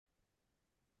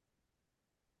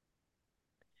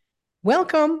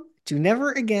Welcome to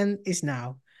Never Again Is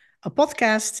Now, a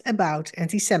podcast about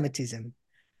anti Semitism.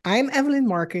 I'm Evelyn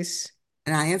Marcus.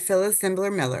 And I am Phyllis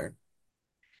Zimbler Miller.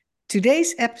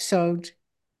 Today's episode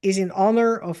is in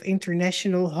honor of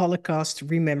International Holocaust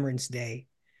Remembrance Day,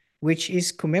 which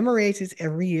is commemorated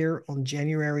every year on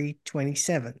January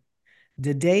 27,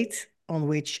 the date on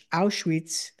which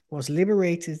Auschwitz was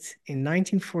liberated in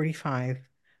 1945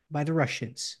 by the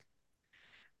Russians.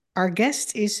 Our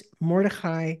guest is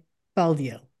Mordechai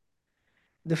Paldiel,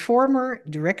 the former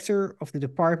director of the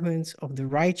Department of the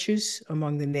Righteous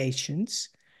Among the Nations,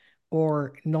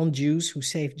 or non-Jews who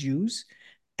save Jews,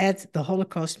 at the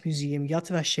Holocaust Museum Yad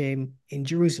Vashem in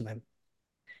Jerusalem.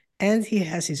 And he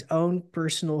has his own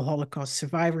personal Holocaust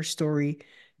survivor story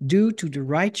due to the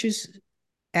righteous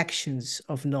actions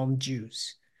of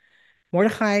non-Jews.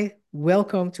 Mordechai,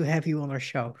 welcome to have you on our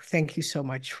show. Thank you so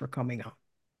much for coming on.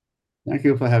 Thank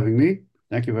you for having me.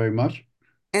 Thank you very much.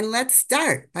 And let's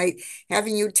start by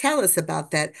having you tell us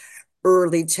about that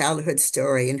early childhood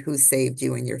story and who saved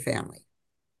you and your family.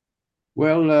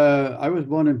 Well, I was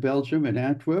born in Belgium, in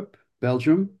Antwerp,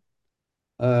 Belgium,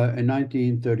 in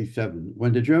 1937.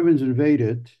 When the Germans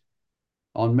invaded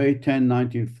on May 10,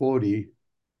 1940,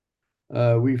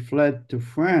 we fled to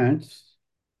France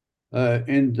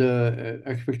in the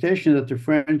expectation that the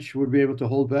French would be able to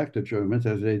hold back the Germans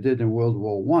as they did in World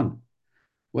War One.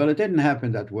 Well, it didn't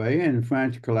happen that way, and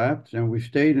France collapsed, and we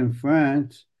stayed in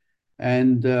France.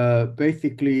 And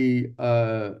basically,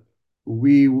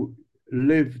 we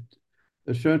lived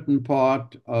a certain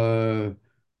part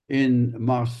in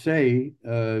Marseille,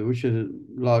 which is a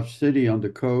large city on the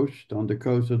coast of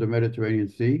the Mediterranean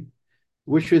Sea,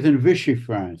 which was in Vichy,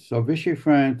 France. So Vichy,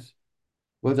 France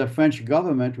was a French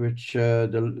government which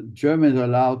the Germans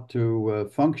allowed to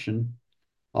function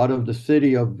out of the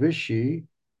city of Vichy.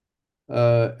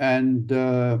 And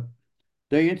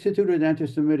they instituted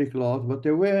anti-Semitic laws, but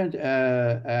they weren't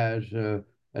as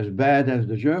bad as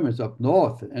the Germans up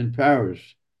north in Paris.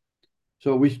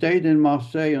 So we stayed in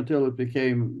Marseille until it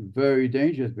became very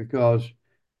dangerous because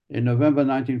in November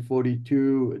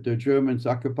 1942, the Germans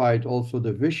occupied also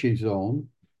the Vichy zone,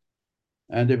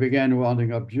 and they began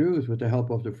rounding up Jews with the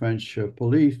help of the French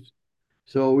police.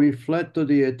 So we fled to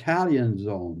the Italian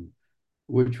zone,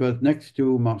 which was next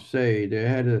to Marseille.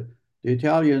 The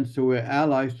Italians who were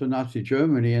allies to Nazi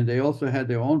Germany, and they also had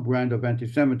their own brand of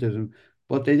anti-Semitism,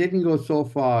 but they didn't go so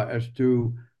far as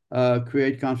to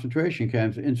create concentration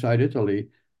camps inside Italy,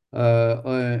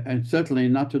 and certainly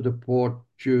not to deport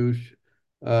Jews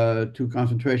to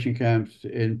concentration camps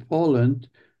in Poland,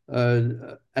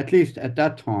 at least at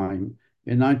that time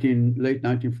in late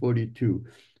 1942.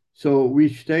 So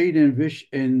we stayed in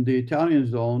the Italian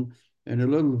zone in a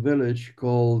little village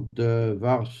called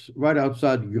Vars, right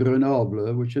outside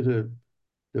Grenoble, which is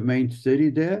the main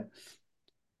city there,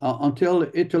 until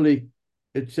Italy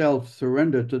itself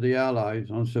surrendered to the Allies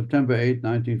on September 8,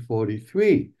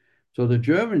 1943. So the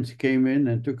Germans came in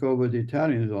and took over the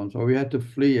Italian zone. So we had to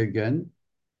flee again.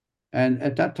 And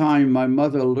at that time, my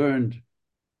mother learned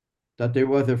that there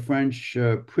was a French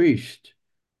priest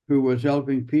who was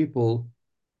helping people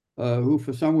who,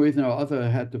 for some reason or other,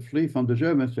 had to flee from the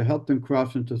Germans to help them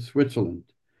cross into Switzerland.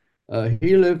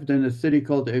 He lived in a city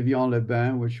called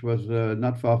Evian-les-Bains, which was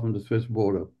not far from the Swiss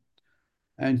border.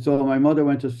 And so my mother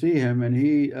went to see him, and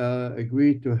he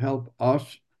agreed to help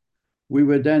us. We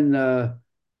were then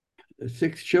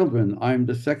six children. I'm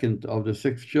the second of the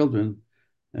six children,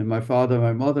 and my father,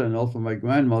 my mother, and also my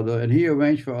grandmother. And he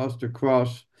arranged for us to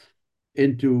cross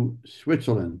into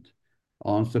Switzerland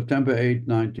on September 8,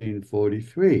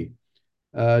 1943.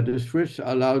 The Swiss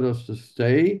allowed us to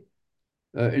stay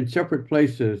in separate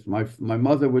places. My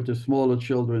mother with the smaller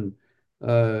children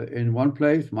in one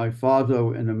place, my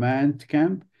father in a man's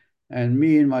camp, and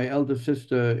me and my elder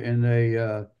sister in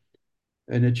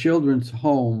a children's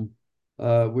home,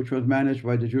 which was managed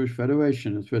by the Jewish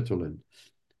Federation in Switzerland.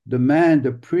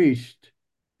 The priest,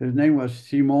 his name was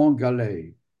Simon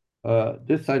Gallet.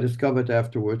 This I discovered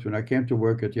afterwards when I came to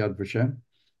work at Yad Vashem,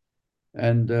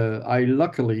 and I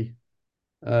luckily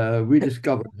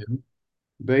rediscovered him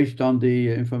based on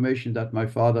the information that my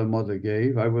father and mother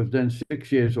gave. I was then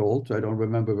 6 years old, so I don't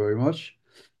remember very much.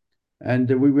 And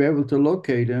we were able to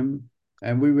locate him,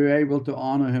 and we were able to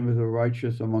honor him as a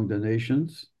righteous among the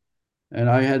nations. And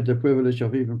I had the privilege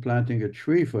of even planting a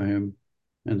tree for him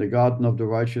in the Garden of the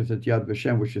Righteous at Yad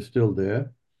Vashem, which is still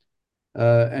there.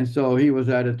 And so he was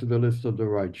added to the list of the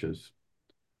righteous.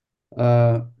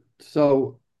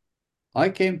 So I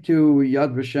came to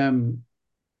Yad Vashem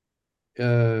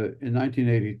in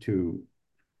 1982.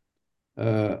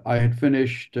 I had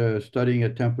finished studying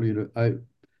at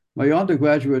My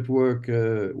undergraduate work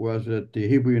was at the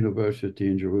Hebrew University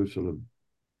in Jerusalem.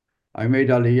 I made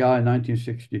Aliyah in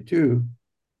 1962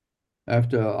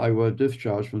 after I was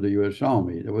discharged from the US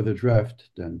Army. There was a draft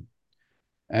then.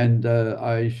 And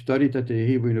I studied at the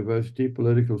Hebrew University,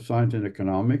 political science and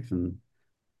economics. And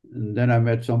then I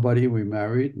met somebody, we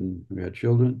married, and we had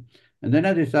children. And then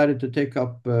I decided to take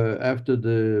up, after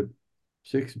the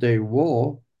Six-Day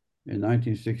War in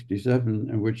 1967,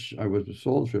 in which I was a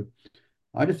soldier,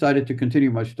 I decided to continue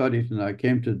my studies, and I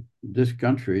came to this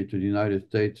country, to the United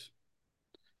States,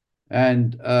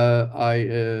 and I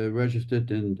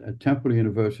registered at Temple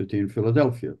University in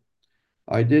Philadelphia.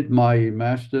 I did my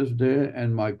master's there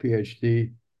and my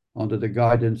PhD under the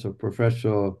guidance of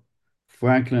Professor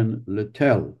Franklin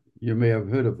Littell. You may have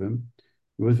heard of him.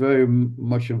 He was very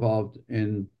much involved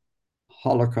in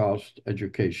Holocaust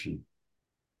education.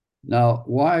 Now,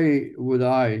 why would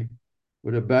I,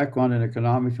 with a background in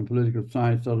economics and political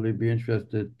science, suddenly be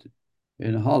interested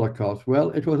in Holocaust? Well,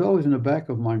 it was always in the back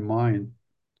of my mind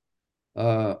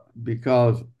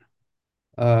because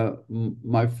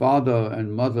my father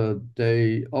and mother,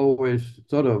 they always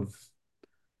sort of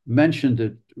mentioned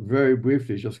it very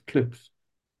briefly, just clips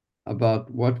about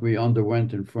what we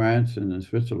underwent in France and in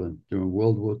Switzerland during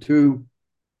World War II.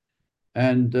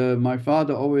 And my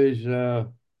father always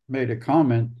made a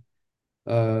comment,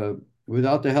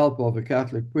 without the help of a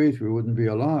Catholic priest, we wouldn't be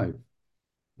alive.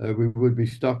 We would be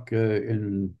stuck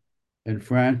in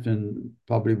France and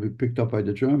probably be picked up by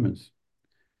the Germans.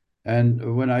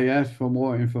 And when I asked for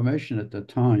more information at the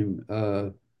time,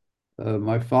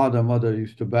 my father and mother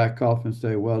used to back off and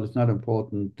say, well, it's not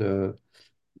important.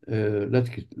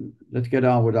 Let's get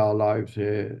on with our lives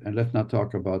here and let's not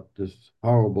talk about this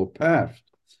horrible past.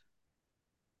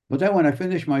 But then when I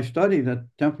finished my studies at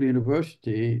Temple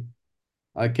University,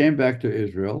 I came back to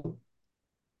Israel,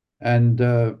 and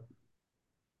I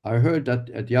heard that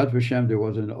at Yad Vashem there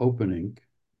was an opening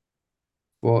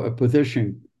for a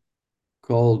position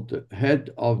called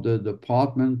head of the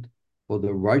Department for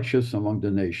the Righteous Among the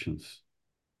Nations.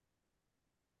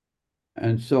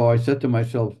 And so I said to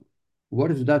myself,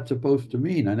 what is that supposed to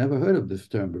mean? I never heard of this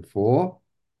term before.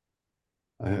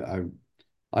 I,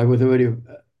 I was already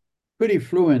pretty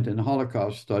fluent in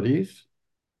Holocaust studies,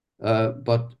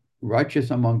 but righteous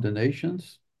among the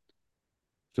nations.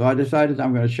 So I decided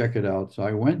I'm going to check it out. So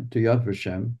I went to Yad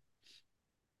Vashem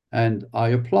and I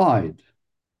applied.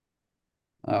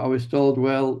 I was told,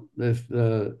 well, there's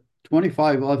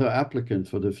 25 other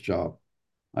applicants for this job.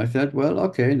 I said, well,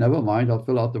 okay, never mind. I'll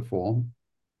fill out the form.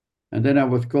 And then I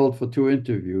was called for 2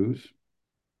 interviews.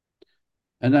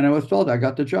 And then I was told I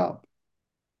got the job.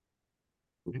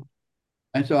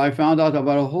 And so I found out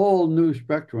about a whole new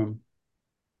spectrum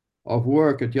of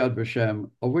work at Yad Vashem,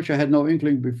 of which I had no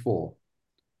inkling before,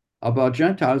 about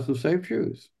Gentiles who save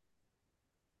Jews.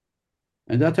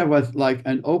 And that was like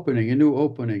an opening, a new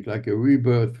opening, like a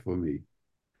rebirth for me,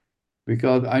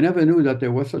 because I never knew that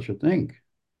there was such a thing.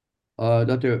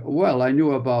 Well, I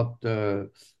knew about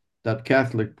that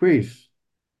Catholic priest,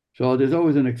 so there's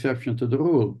always an exception to the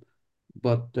rule.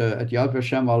 But at Yad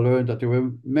Vashem, I learned that there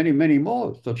were many, many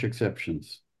more such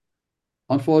exceptions.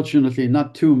 Unfortunately,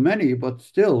 not too many, but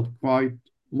still quite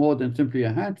more than simply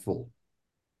a handful.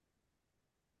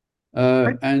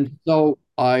 Right. And so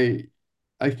I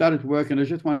started working. I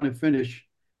just wanted to finish.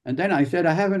 And then I said,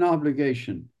 I have an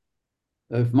obligation.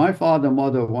 If my father and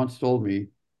mother once told me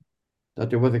that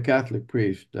there was a Catholic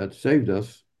priest that saved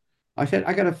us, I said,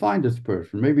 I got to find this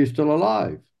person. Maybe he's still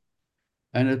alive.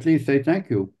 And at least say thank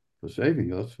you for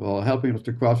saving us, for helping us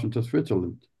to cross into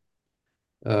Switzerland.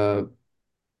 Uh,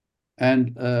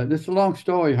 and It's a long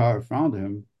story how I found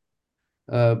him.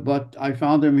 But I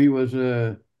found him, he was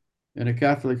in a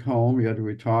Catholic home. He had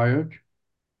retired.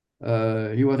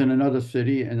 He was in another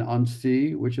city in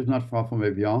Annecy, which is not far from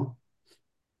Evian.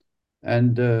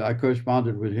 And I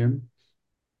corresponded with him.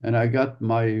 And I got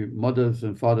my mother's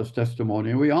and father's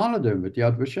testimony, and we honored him at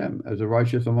Yad Vashem as a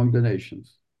righteous among the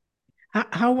nations.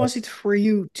 How was it for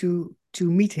you to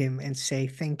meet him and say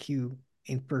thank you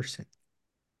in person?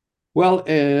 Well,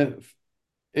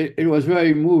 it was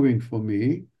very moving for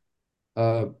me.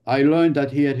 I learned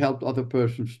that he had helped other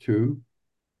persons too.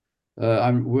 We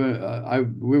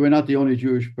were not the only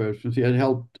Jewish persons. He had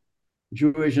helped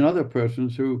Jewish and other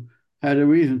persons who had a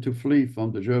reason to flee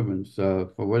from the Germans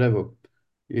for whatever,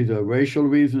 either racial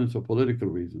reasons or political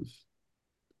reasons.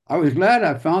 I was glad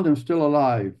I found him still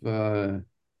alive,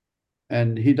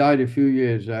 and he died a few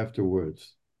years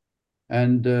afterwards.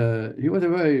 And he was a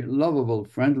very lovable,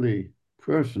 friendly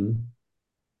person.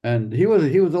 And he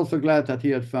was also glad that he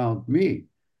had found me,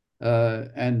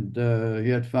 and he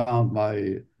had found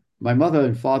my mother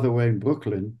and father were in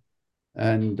Brooklyn,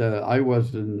 and I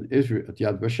was in Israel at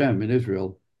Yad Vashem in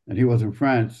Israel, and he was in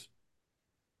France.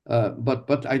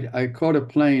 But I caught a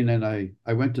plane and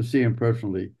I went to see him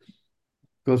personally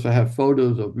because I have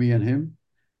photos of me and him,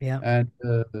 Yeah. and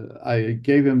I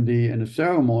gave him the in a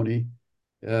ceremony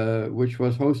which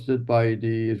was hosted by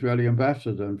the Israeli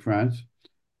ambassador in France.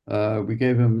 We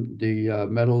gave him the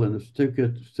medal and the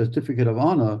certificate of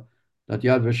honor that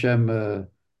Yad Vashem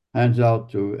hands out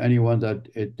to anyone that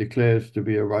it declares to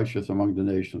be a righteous among the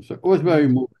nations. So it was very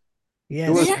Yes. moving. It Yes.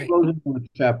 May was I, closing a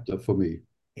chapter for me.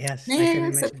 Yes. I may can I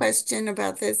ask a imagine. question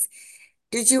about this?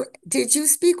 Did you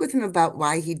speak with him about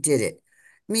why he did it?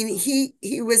 I mean,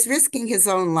 he was risking his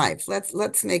own life.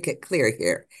 Let's make it clear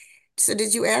here. So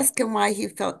did you ask him why he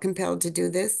felt compelled to do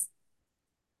this?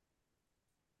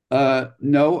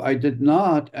 No, I did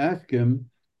not ask him,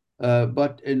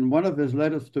 but in one of his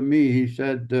letters to me, he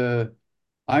said,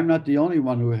 I'm not the only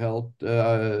one who helped.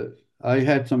 I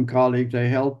had some colleagues I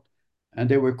helped, and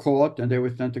they were caught and they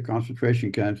were sent to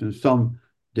concentration camps, and some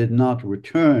did not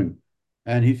return.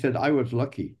 And he said, I was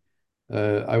lucky.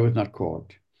 I was not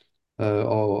caught,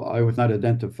 or I was not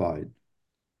identified.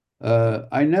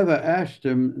 I never asked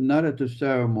him, not at the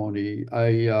ceremony.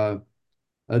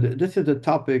 This is a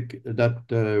topic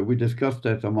that we discussed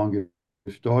that among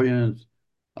historians,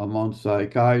 among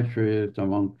psychiatrists,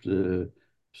 among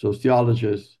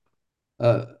sociologists.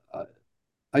 Uh, I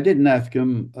I didn't ask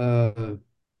him,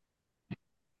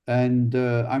 and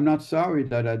I'm not sorry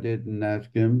that I didn't ask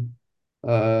him,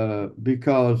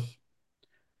 because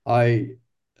I,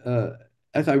 uh,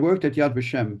 as I worked at Yad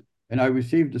Vashem, and I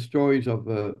received the stories of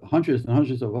hundreds and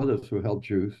hundreds of others who helped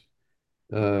Jews,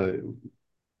 uh,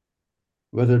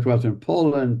 whether it was in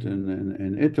Poland and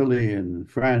in Italy and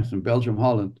France and Belgium,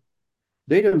 Holland,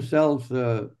 they themselves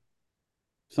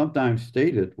sometimes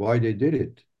stated why they did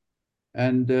it.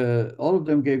 And all of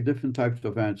them gave different types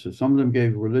of answers. Some of them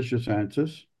gave religious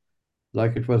answers,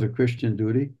 like it was a Christian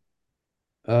duty.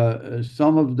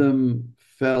 Some of them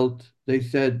they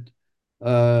said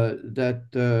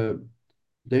that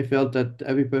they felt that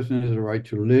every person has a right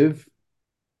to live,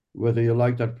 whether you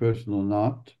like that person or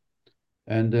not.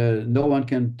 And no one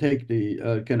can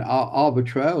can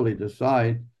arbitrarily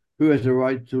decide who has the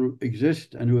right to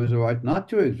exist and who has the right not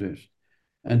to exist.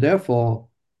 And therefore,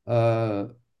 uh,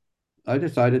 I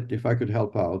decided if I could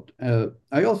help out.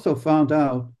 I also found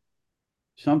out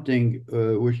something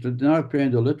which did not appear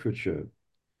in the literature,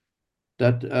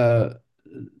 that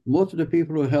most of the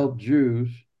people who helped Jews,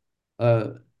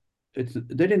 uh, they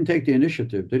didn't take the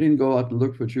initiative. They didn't go out and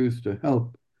look for Jews to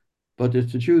help, but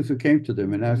it's the Jews who came to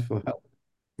them and asked for help.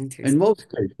 In Interesting. most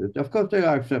cases, of course, there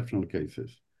are exceptional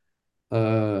cases,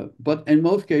 but in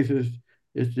most cases,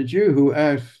 it's the Jew who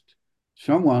asked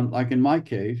someone, like in my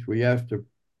case, we asked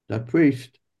that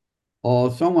priest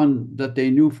or someone that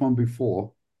they knew from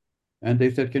before, and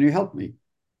they said, "Can you help me?"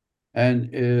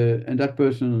 And that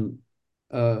person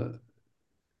uh,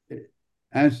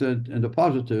 answered in the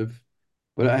positive.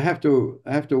 But I have to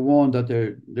warn that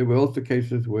there were also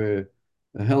cases where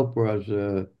the help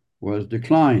was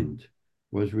declined,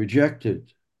 was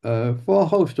rejected for a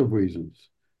host of reasons.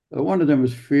 One of them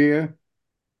was fear,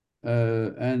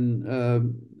 and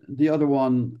the other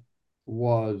one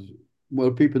was,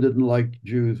 well, people didn't like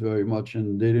Jews very much,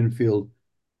 and they didn't feel.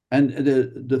 And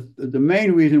the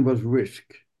main reason was risk.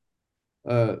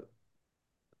 Uh,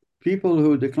 People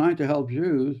who declined to help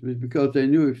Jews was because they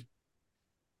knew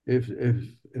if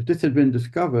this had been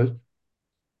discovered,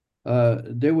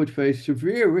 they would face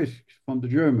severe risks from the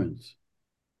Germans,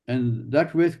 and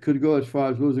that risk could go as far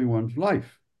as losing one's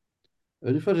life.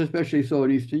 This was especially so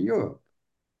in Eastern Europe.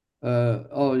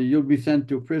 Or you'll be sent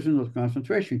to prison or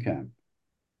concentration camp.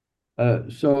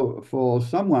 So for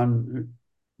someone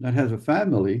that has a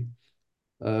family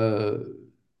uh,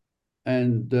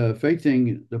 and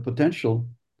facing the potential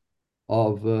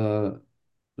of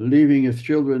leaving his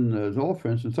children as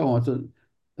orphans and so on, so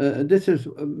this is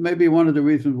maybe one of the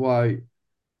reasons why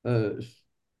uh,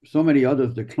 so many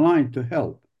others declined to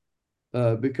help,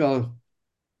 because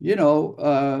you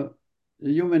know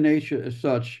human nature is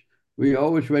such, we're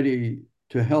always ready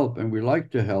to help and we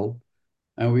like to help,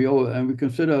 and we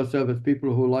consider ourselves as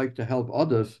people who like to help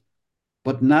others,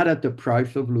 but not at the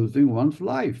price of losing one's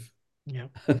life. Yeah.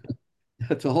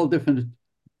 That's a whole different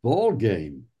ball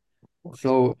game. Of course.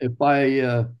 So if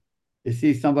I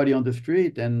see somebody on the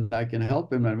street and I can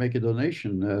help him and make a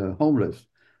donation, homeless,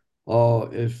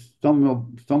 or if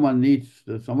someone needs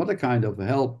some other kind of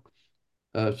help,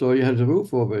 so he has a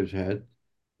roof over his head,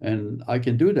 and I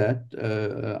can do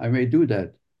that, I may do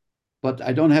that. But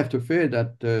I don't have to fear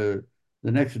that the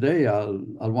next day I'll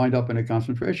wind up in a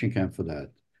concentration camp for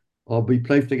that. or be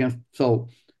placed against. So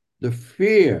the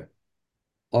fear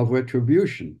of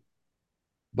retribution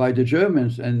by the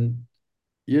Germans, and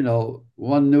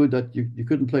one knew that you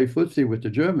couldn't play footsie with the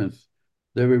Germans.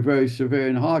 They were very severe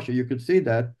and harsh. And you could see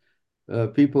that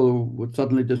people would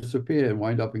suddenly disappear and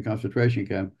wind up in concentration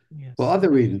camp for Yes. other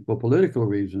reasons, for political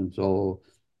reasons, or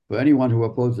for anyone who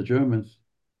opposed the Germans.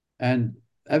 And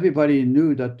everybody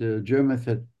knew that the Germans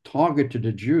had targeted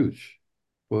the Jews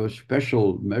for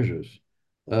special measures.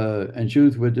 And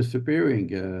Jews were disappearing.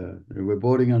 They were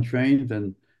boarding on trains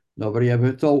and nobody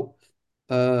ever. So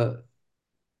uh,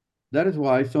 that is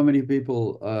why so many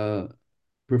people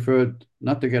preferred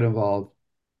not to get involved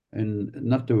and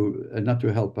not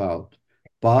to help out.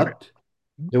 Are- But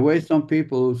there were some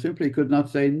people who simply could not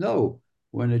say no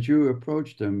when a Jew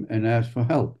approached them and asked for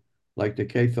help, like the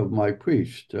case of my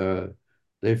priest.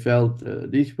 They felt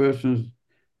these persons,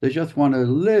 they just want to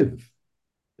live.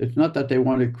 It's not that they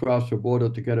want to cross the border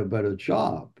to get a better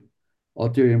job or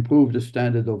to improve the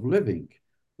standard of living,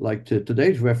 like to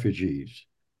today's refugees.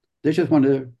 They just want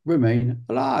to remain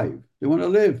alive. They want to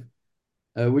live,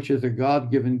 which is a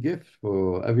God-given gift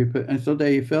for every person. And so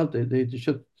they felt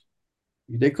that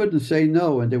they couldn't say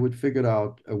no, and they would figure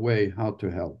out a way how to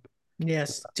help.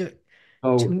 yes.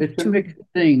 So it's a To mixed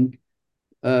thing,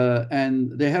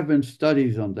 and there have been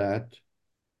studies on that,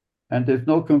 and there's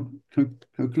no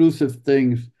conclusive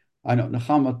things. I know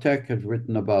Nechama Tech has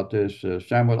written about this.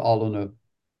 Samuel Olener,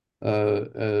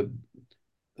 uh,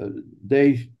 uh,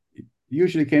 they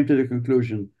usually came to the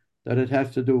conclusion that it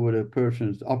has to do with a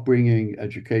person's upbringing,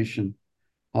 education,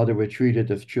 how they were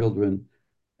treated as children,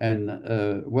 and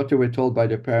what they were told by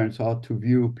their parents how to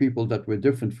view people that were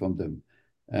different from them,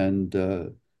 and uh,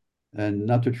 and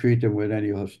not to treat them with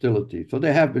any hostility. So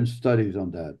there have been studies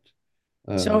on that.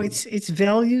 so Uh, it's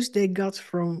values they got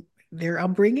from their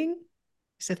upbringing.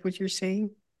 Is that what you're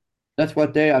saying? that's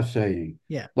what they are saying.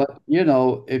 Yeah. But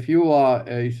if you are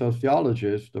a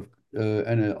sociologist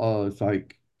and a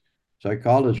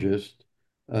psychologist,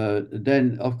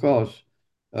 then of course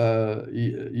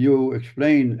you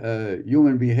explain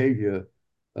human behavior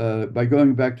by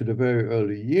going back to the very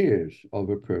early years of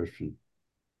a person.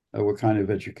 What kind of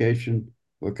education,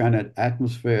 what kind of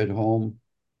atmosphere at home,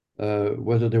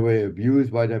 whether they were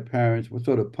abused by their parents, what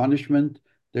sort of punishment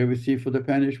they received for the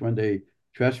punish when they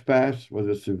trespass, was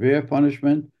it severe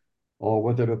punishment, or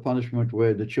was it a punishment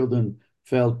where the children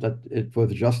felt that it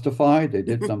was justified, they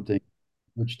did something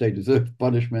which they deserved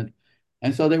punishment,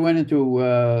 and so they went into.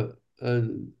 Uh,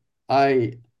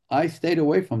 I I stayed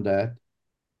away from that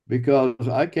because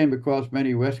I came across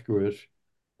many rescuers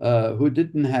who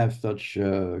didn't have such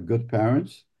good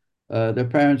parents. Their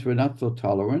parents were not so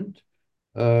tolerant,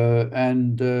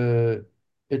 and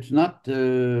it's not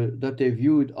that they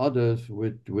viewed others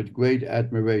with great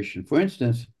admiration. For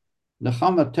instance,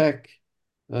 Nechama Tech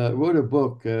wrote a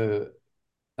book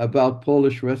about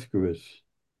Polish rescuers,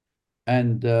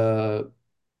 and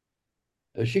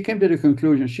she came to the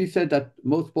conclusion. She said that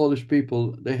most Polish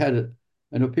people they had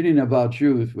an opinion about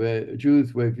Jews where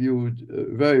Jews were viewed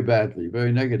very badly,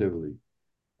 very negatively,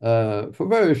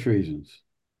 for various reasons.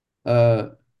 Uh,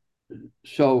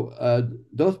 so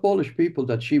those Polish people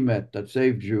that she met that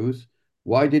saved Jews,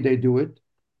 why did they do it?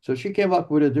 So she came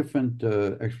up with a different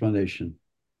explanation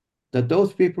that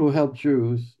those people who helped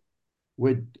Jews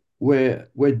were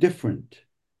were different.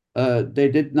 They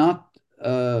did not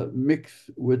mix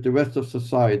with the rest of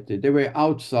society. They were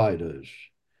outsiders.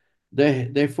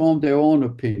 They formed their own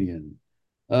opinion.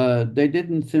 They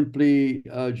didn't simply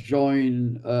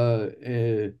join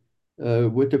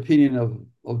with the opinion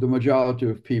of the majority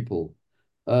of people.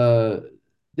 Uh,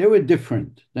 they were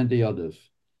different than the others.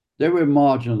 They were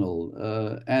marginal,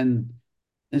 and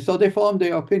so they formed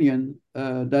their opinion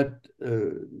that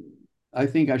I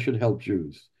think I should help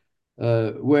Jews.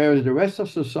 Whereas the rest of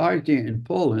society in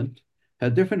Poland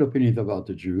had different opinions about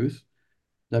the Jews,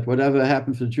 that whatever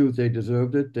happens to Jews, they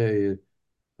deserved it.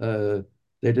 Uh,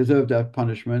 they deserved that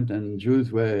punishment, and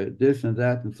Jews were this and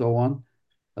that and so on.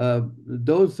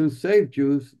 Those who saved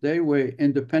Jews, they were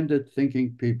independent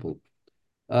thinking people.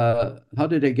 How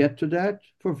did they get to that?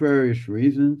 For various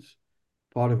reasons.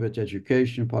 Part of it's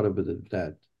education, part of it is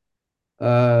that.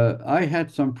 I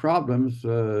had some problems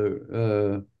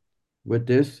with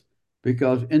this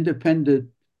because independent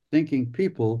thinking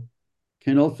people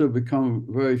can also become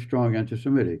very strong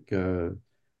anti-Semitic. I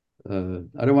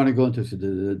don't want to go into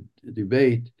the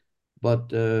debate,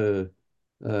 but uh,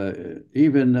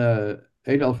 even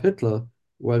Adolf Hitler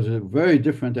was very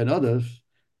different than others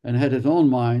and had his own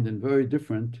mind and very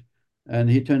different. And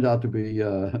he turned out to be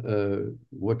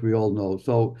what we all know.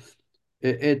 So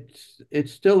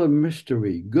it's still a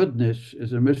mystery. Goodness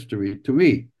is a mystery to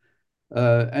me.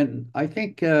 And I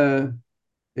think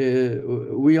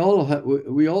we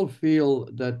all feel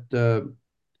that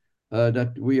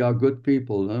we are good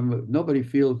people. Nobody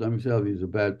feels themselves is a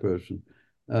bad person,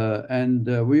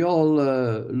 and we all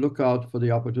look out for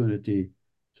the opportunity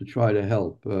to try to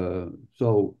help.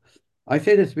 So I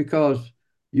say this because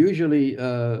usually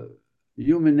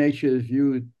human nature is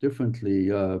viewed differently.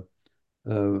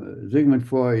 Sigmund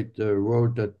Freud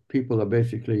wrote that people are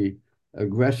basically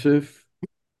aggressive,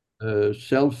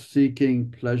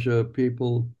 self-seeking pleasure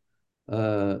people who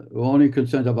are only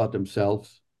concerned about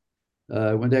themselves.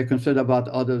 When they're concerned about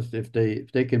others, if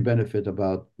they can benefit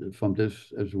about from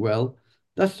this as well,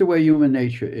 that's the way human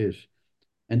nature is,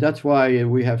 and that's why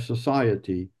we have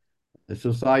society. A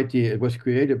society it was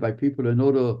created by people in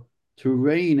order to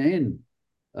rein in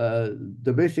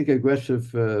the basic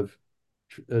aggressive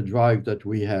drive that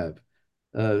we have.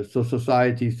 So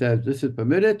society says this is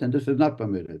permitted and this is not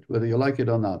permitted, whether you like it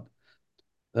or not.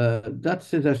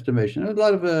 That's his estimation. There's a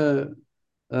lot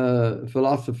of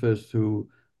philosophers who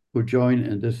join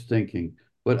in this thinking.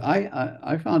 But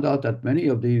I found out that many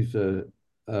of these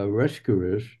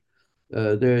rescuers,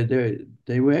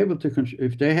 they were able to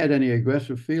if they had any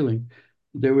aggressive feeling,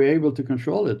 they were able to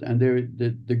control it, and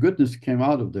the goodness came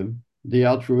out of them, the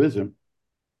altruism,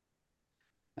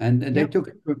 and they Yep. took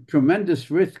a tremendous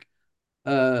risk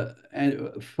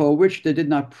and for which they did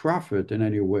not profit in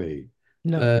any way.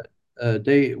 No. Uh,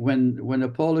 they when a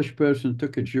Polish person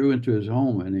took a Jew into his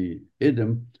home and he hid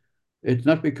him, it's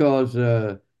not because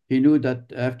he knew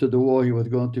that after the war he was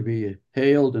going to be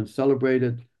hailed and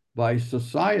celebrated by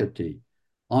society.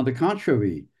 On the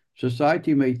contrary,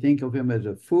 society may think of him as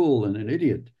a fool and an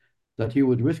idiot that he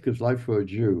would risk his life for a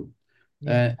Jew.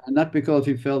 Yeah. And not because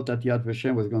he felt that Yad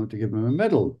Vashem was going to give him a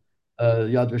medal.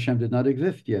 Yad Vashem did not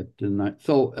exist yet.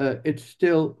 So it's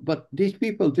still, but these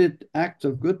people did acts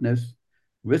of goodness,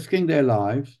 risking their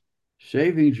lives,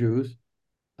 saving Jews,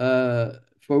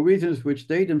 for reasons which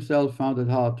they themselves found it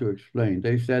hard to explain.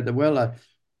 They said, well,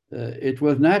 it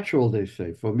was natural, they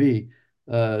say, for me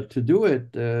to do it.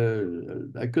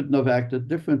 I couldn't have acted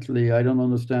differently. I don't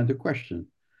understand the question.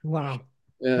 Wow.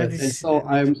 That And is so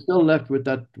I'm still left with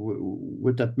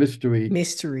that mystery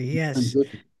mystery. and Yes.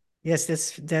 goodness.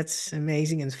 Yes, that's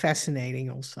amazing and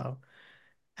fascinating also.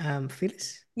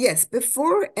 Phyllis? Yes,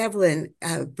 before Evelyn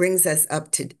brings us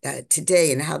up to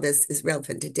today and how this is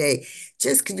relevant today,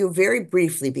 just could you very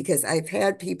briefly, because I've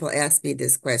had people ask me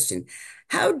this question,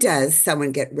 how does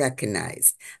someone get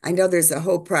recognized? I know there's a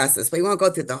whole process. We won't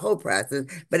go through the whole process,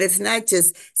 but it's not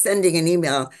just sending an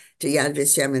email to Yad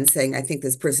Vashem and saying, I think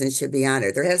this person should be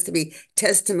honored. There has to be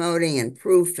testimony and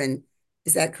proof. And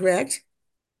is that correct?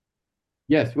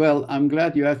 Yes, well, I'm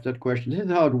glad you asked that question. This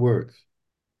is how it works.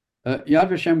 Yad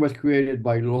Vashem was created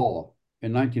by law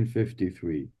in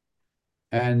 1953.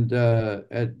 And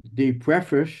the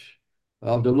preface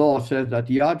of the law says that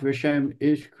Yad Vashem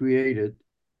is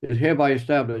hereby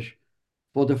established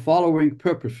for the following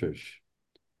purposes: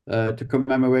 to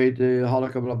commemorate the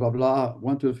Holocaust, blah, blah, blah,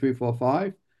 1, 2, 3, 4,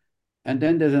 5. And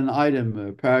then there's an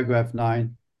item, paragraph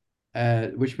 9,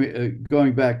 which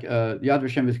going back, Yad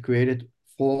Vashem is created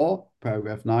for,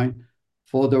 paragraph 9,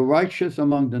 for the righteous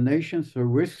among the nations who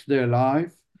risk their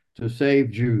life to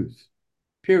save Jews,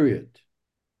 period.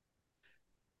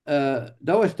 That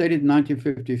was stated in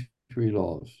 1953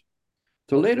 laws.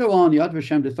 So later on, Yad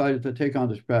Vashem decided to take on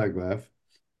this paragraph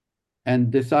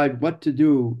and decide what to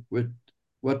do with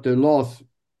what the laws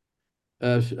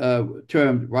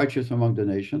termed righteous among the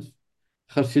nations,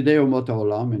 Chasidei Umot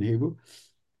Haolam in Hebrew,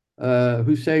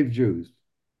 who saved Jews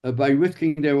by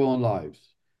risking their own lives.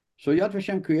 So Yad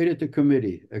Vashem created a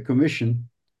commission,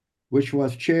 which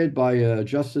was chaired by a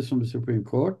justice from the Supreme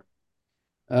Court,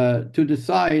 to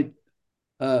decide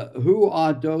who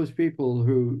are those people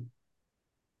who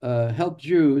help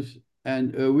Jews,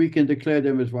 and we can declare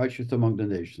them as righteous among the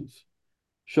nations.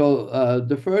 So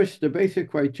the basic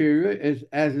criteria is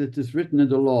as it is written in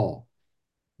the law,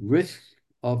 risk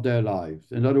of their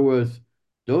lives. In other words,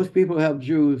 those people who helped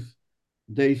Jews,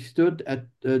 they stood at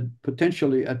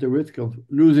potentially at the risk of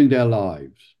losing their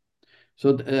lives.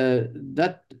 So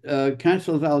that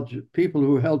cancels out people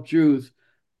who help Jews,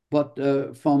 but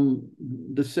from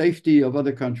the safety of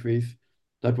other countries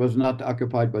that was not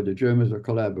occupied by the Germans or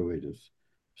collaborators.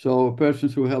 So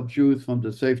persons who help Jews from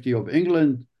the safety of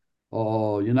England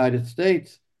or United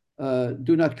States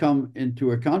do not come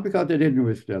into account because they didn't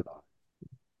risk their life.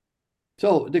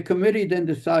 So the committee then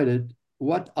decided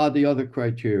what are the other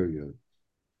criteria.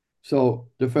 So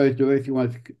the first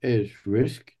one is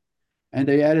risk, and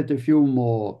they added a few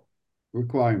more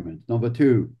requirements. Number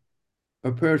two,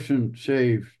 a person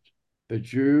saved a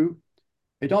Jew.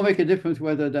 It don't make a difference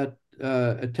whether that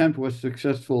attempt was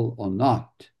successful or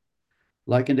not.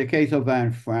 Like in the case of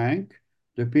Anne Frank,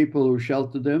 the people who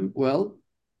sheltered them, well,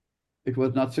 it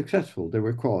was not successful. They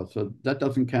were caught. So that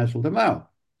doesn't cancel them out.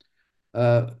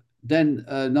 Uh, then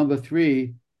number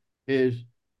three is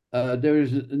there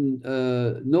is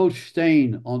no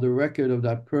stain on the record of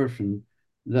that person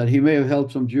that he may have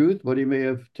helped some Jews, but he may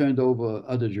have turned over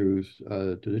other Jews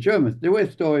to the Germans. There were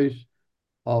stories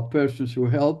of persons who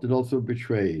helped and also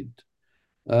betrayed.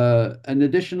 An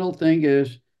additional thing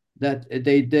is that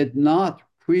they did not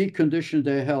precondition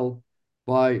their help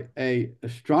by a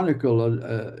astronomical,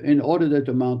 inordinate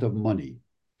amount of money.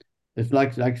 It's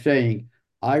like saying,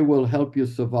 "I will help you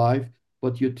survive,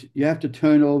 but you have to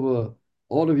turn over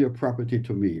all of your property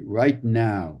to me right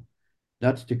now."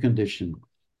 That's the condition.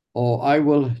 Or I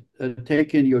will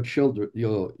take in your children,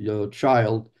 your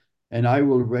child, and I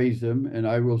will raise him, and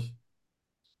I will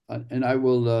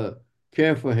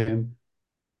care for him,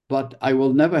 but I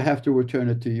will never have to return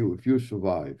it to you if you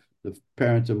survive, the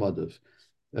parents and mothers.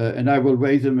 And I will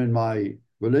raise them in my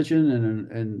religion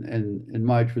and in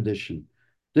my tradition.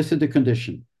 This is the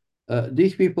condition.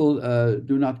 These people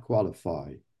do not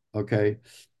qualify. Okay.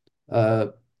 Uh,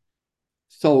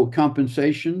 so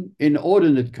compensation,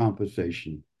 inordinate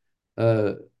compensation.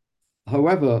 Uh,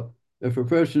 However, if a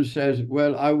person says,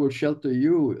 "Well, I will shelter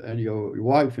you and your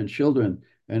wife and children,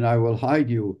 and I will hide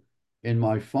you in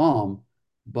my farm,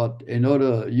 but in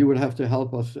order, you will have to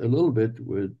help us a little bit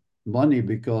with money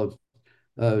because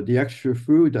the extra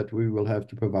food that we will have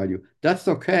to provide you," that's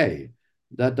okay.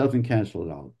 That doesn't cancel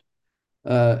it out.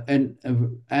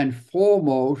 And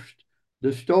foremost,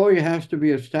 the story has to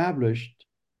be established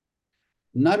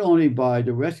not only by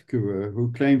the rescuer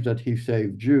who claims that he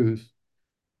saved Jews,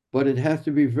 but it has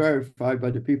to be verified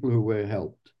by the people who were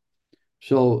helped.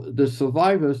 So the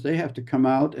survivors, they have to come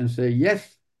out and say,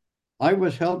 "Yes, I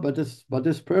was helped by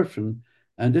this person,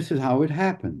 and this is how it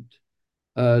happened."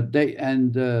 They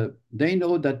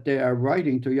know that they are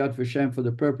writing to Yad Vashem for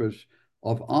the purpose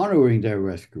of honoring their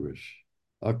rescuers.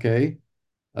 Okay,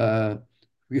 uh,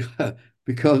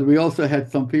 because we also had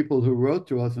some people who wrote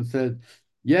to us and said,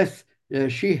 "Yes,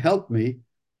 she helped me,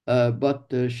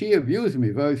 but she abused me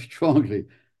very strongly.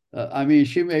 I mean,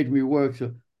 she made me work.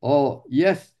 So, oh,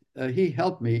 yes, he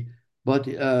helped me, but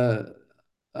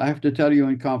I have to tell you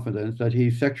in confidence that he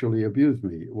sexually abused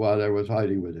me while I was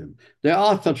hiding with him." There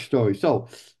are such stories. So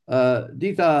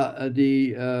these are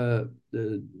the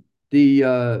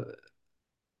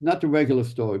not the regular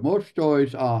story. Most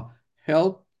stories are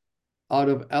help out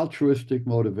of altruistic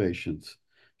motivations.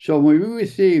 So when we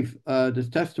receive the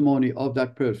testimony of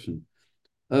that person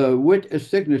with a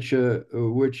signature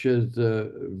which is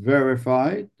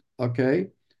verified,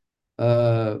 okay,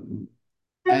 uh,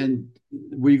 and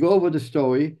we go over the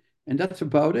story, and that's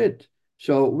about it.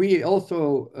 So we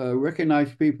also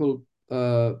recognize people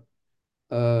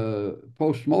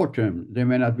post-mortem. They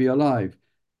may not be alive.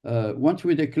 Once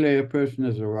we declare a person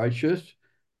as a righteous,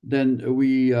 then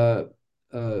uh,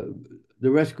 the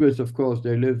rescuers, of course,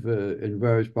 they live in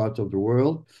various parts of the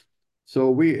world. So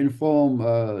we inform,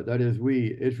 that is,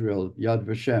 we, Israel, Yad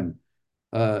Vashem,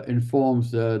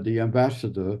 informs the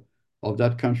ambassador of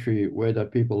that country where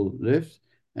that people lives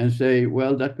and say,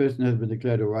 "Well, that person has been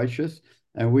declared a righteous,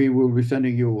 and we will be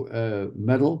sending you a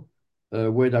medal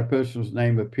where that person's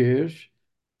name appears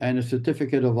and a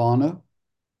certificate of honor.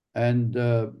 And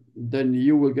then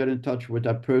you will get in touch with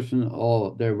that person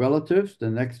or their relatives, the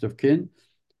next of kin.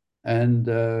 And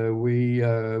we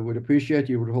would appreciate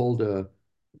you would hold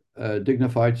a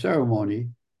dignified ceremony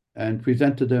and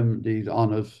present to them these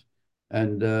honors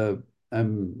and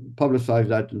publicize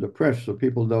that in the press so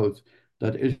people know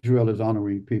that Israel is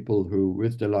honoring people who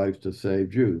risked their lives to save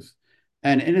Jews."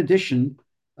 And in addition,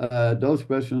 those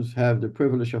persons have the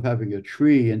privilege of having a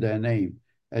tree in their name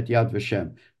at Yad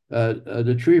Vashem.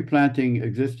 The tree planting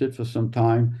existed for some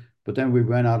time, but then we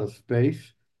ran out of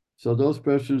space. So those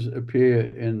persons appear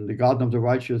in the Garden of the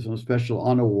Righteous on special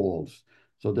honor walls.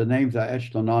 So the names are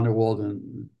etched on honor walls,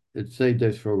 and it stays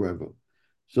there forever.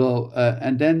 So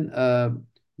and then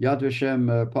Yad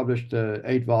Vashem published an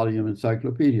 8-volume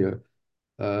encyclopedia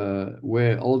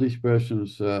where all these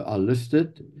persons are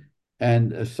listed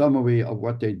and a summary of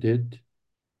what they did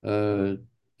uh,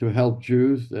 to help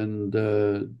Jews and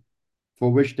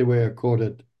for which they were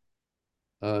accorded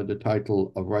the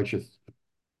title of righteous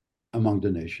among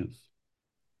the nations.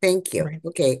 Thank you. Right.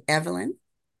 Okay, Evelyn.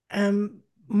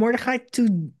 Mordechai,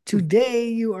 today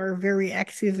you are very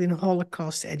active in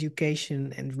Holocaust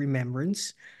education and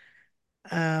remembrance.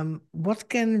 What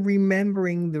can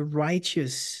remembering the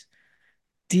righteous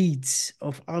deeds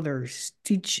of others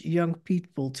teach young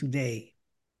people today?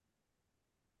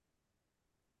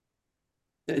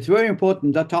 It's very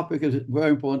important. That topic is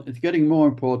very important. It's getting more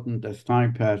important as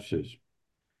time passes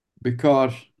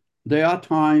because there are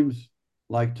times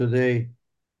like today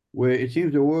where it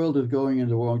seems the world is going in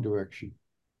the wrong direction.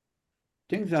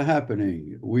 Things are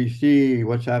happening. We see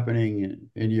what's happening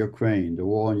in Ukraine, the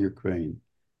war in Ukraine,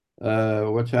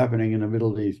 what's happening in the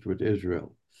Middle East with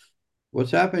Israel,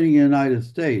 what's happening in the United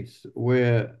States,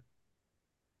 where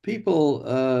people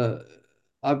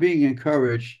are being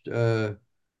encouraged uh,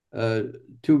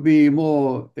 to be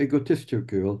more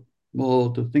egotistical,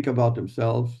 more to think about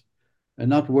themselves and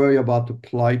not worry about the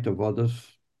plight of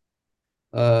others.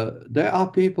 There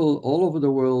are people all over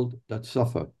the world that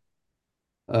suffer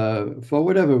for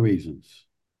whatever reasons,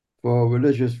 for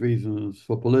religious reasons,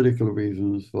 for political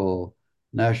reasons, for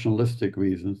nationalistic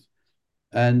reasons.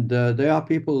 And there are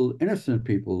people, innocent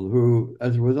people, who,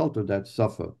 as a result of that,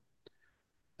 suffer.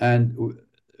 And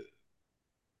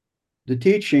the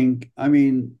teaching,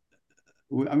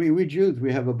 we Jews,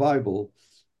 we have a Bible,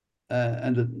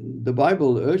 and the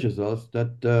Bible urges us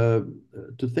that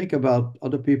to think about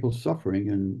other people's suffering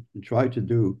and try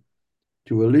to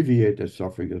alleviate their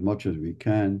suffering as much as we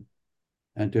can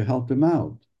and to help them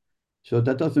out. So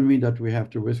that doesn't mean that we have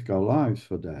to risk our lives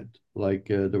for that, like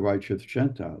the righteous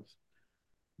Gentiles.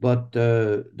 But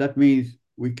that means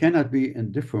we cannot be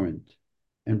indifferent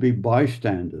and be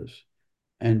bystanders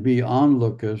and be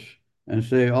onlookers and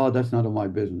say, oh, that's none of my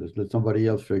business. Let somebody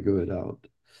else figure it out.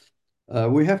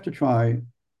 We have to try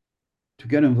to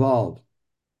get involved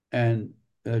and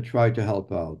try to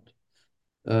help out.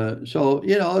 It's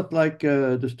like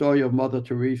the story of Mother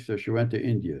Teresa. She went to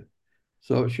India.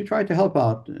 So she tried to help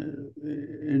out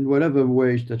in whatever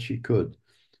ways that she could.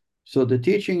 So the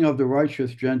teaching of the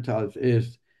righteous Gentiles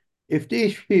is if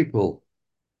these people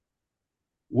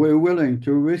were willing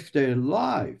to risk their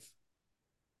lives,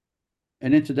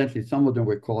 and incidentally, some of them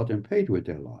were caught and paid with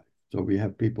their lives. So we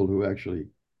have people who actually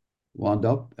wound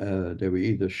up, they were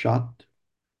either shot,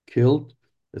 killed,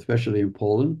 especially in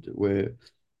Poland, where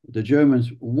the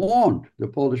Germans warned the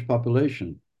Polish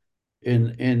population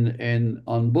in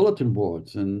on bulletin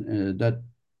boards and that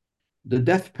the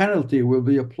death penalty will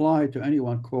be applied to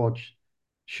anyone caught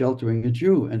sheltering a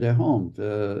Jew in their homes.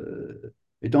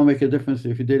 It don't make a difference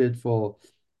if you did it for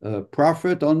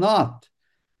profit or not.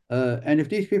 And if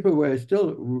these people were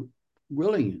still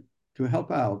willing to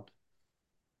help out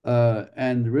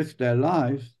and risk their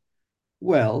lives,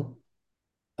 well,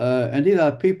 and these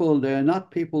are people, they're not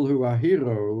people who are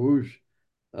heroes.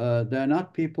 They're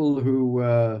not people who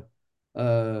uh,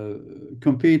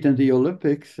 compete in the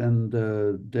Olympics and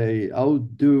they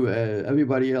outdo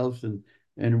everybody else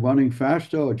in running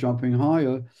faster or jumping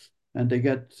higher, and they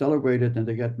get celebrated and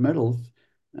they get medals.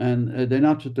 And they're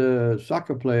not the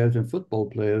soccer players and football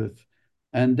players,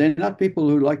 and they're not people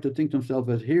who like to think themselves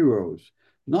as heroes.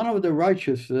 None of the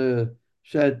righteous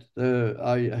said,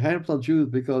 I helped out Jews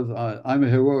because I'm a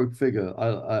heroic figure.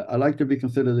 I like to be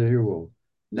considered a hero.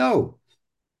 No,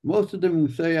 most of them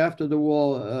say after the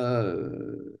war,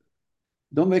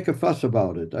 don't make a fuss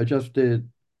about it. I just did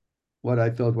what I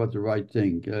thought was the right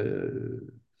thing.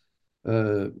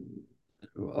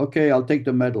 Okay, I'll take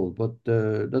the medal, but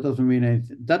that doesn't mean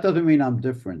anything. That doesn't mean I'm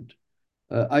different.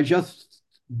 I just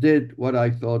did what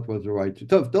I thought was the right thing.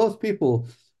 So if those people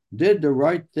did the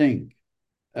right thing,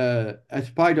 in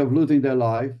spite of losing their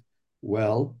life,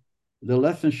 well, the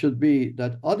lesson should be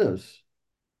that others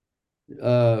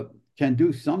uh, can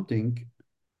do something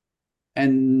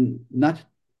and not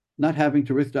having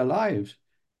to risk their lives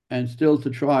and still to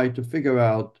try to figure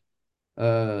out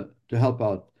to help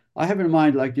out. I have in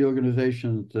mind like the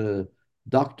organization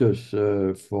Doctors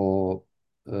for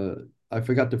uh, I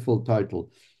forgot the full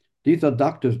title. These are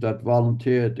doctors that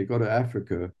volunteer to go to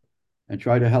Africa and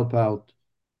try to help out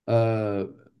uh,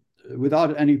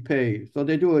 without any pay. So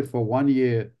they do it for 1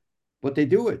 year, but they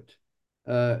do it.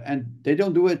 And they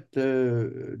don't do it,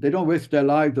 they don't risk their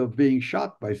lives of being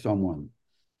shot by someone.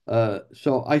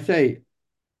 So I say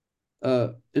uh,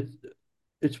 it's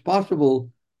it's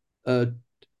possible uh,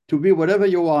 to be whatever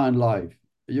you are in life.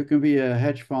 You can be a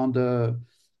hedge fund,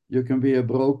 you can be a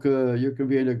broker, you can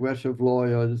be an aggressive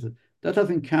lawyer. That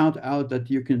doesn't count out that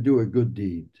you can do a good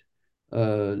deed.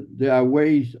 There are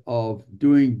ways of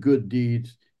doing good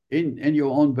deeds in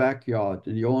your own backyard,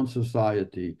 in your own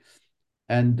society,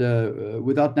 and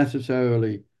without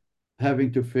necessarily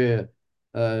having to fear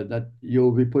that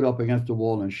you'll be put up against the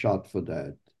wall and shot for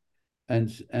that.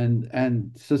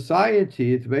 And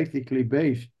society is basically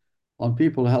based on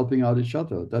people helping out each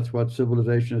other. That's what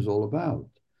civilization is all about.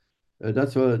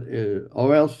 That's what,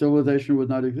 or else civilization would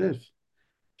not exist.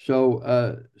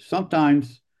 So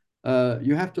sometimes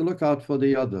you have to look out for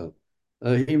the other.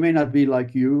 He may not be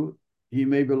like you. he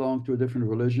may belong to a different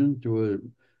religion, to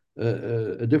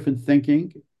a different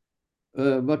thinking,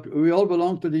 but we all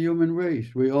belong to the human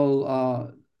race. We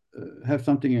all have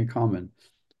something in common.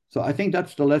 So I think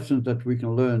that's the lessons that we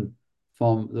can learn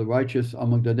from the righteous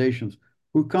among the nations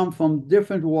who come from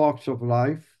different walks of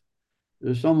life.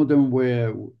 Some of them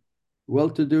were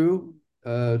well-to-do,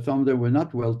 some of them were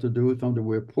not well-to-do, some of them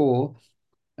were poor,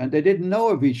 and they didn't know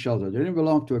of each other. They didn't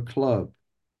belong to a club.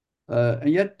 And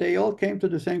yet they all came to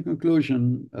the same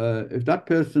conclusion. If that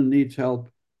person needs help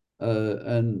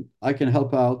and I can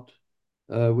help out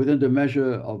within the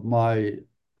measure of my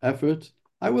efforts,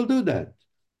 I will do that.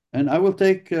 And I will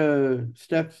take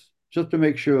steps just to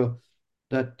make sure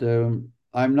that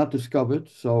I'm not discovered.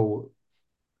 So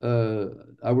uh,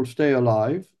 I will stay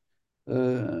alive.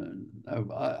 Uh,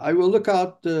 I will look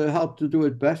out how to do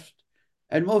it best.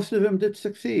 And most of them did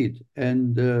succeed.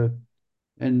 And the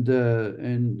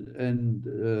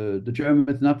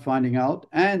Germans not finding out,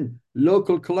 and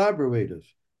local collaborators.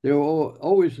 There were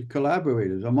always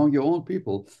collaborators among your own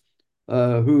people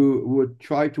who would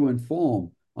try to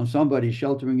inform on somebody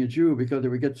sheltering a Jew because they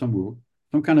would get some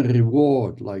kind of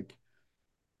reward, like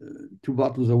 2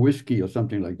 bottles of whiskey or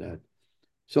something like that.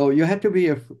 So you had to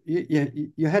be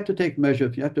you had to take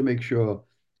measures. You had to make sure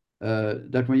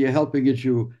that when you're helping a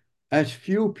Jew, as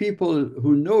few people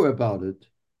who know about it,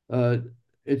 uh,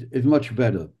 it's much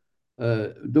better.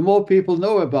 The more people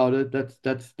know about it,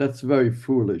 that's very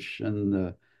foolish,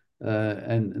 and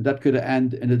that could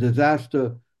end in a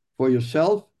disaster for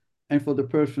yourself and for the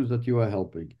persons that you are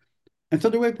helping. And so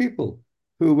there were people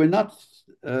who were not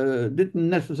didn't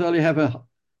necessarily have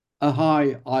a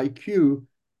high IQ,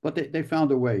 but they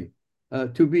found a way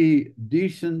to be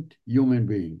decent human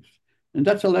beings. And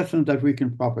that's a lesson that we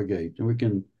can propagate and we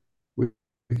can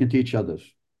teach others.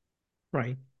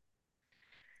 Right.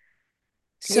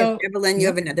 Yes, So, Evelyn, you yeah.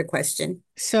 have another question.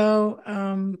 So,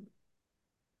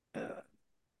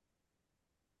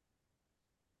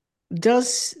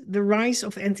 does the rise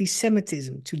of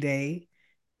anti-Semitism today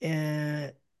uh,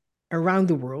 around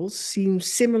the world seem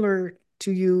similar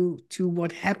to you to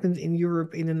what happened in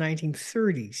Europe in the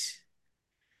 1930s?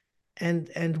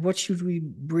 And what should we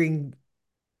bring?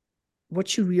 What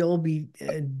should we all be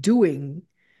doing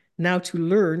now to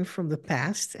learn from the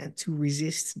past and to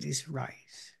resist this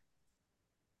rise?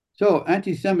 So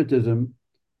anti-Semitism,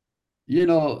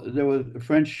 there was a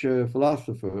French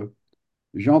philosopher,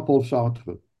 Jean-Paul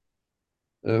Sartre,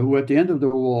 who at the end of the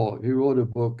war, he wrote a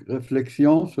book,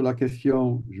 Réflexions sur la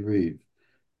question juive,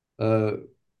 uh,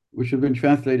 which has been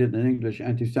translated in English,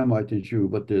 anti-Semite and Jew,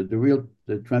 but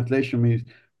the translation means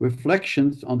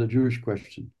reflections on the Jewish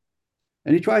question.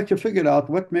 And he tries to figure out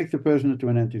what makes a person into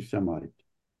an anti-Semite.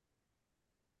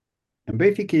 And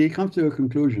basically, he comes to a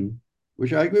conclusion,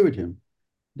 which I agree with him.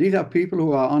 These are people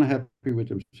who are unhappy with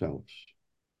themselves.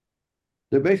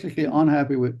 They're basically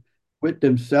unhappy with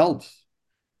themselves.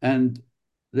 And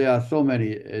there are so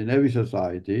many in every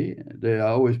society. There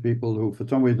are always people who, for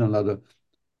some reason or another,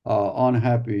 are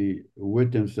unhappy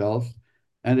with themselves.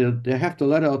 And they have to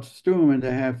let out steam and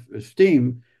they have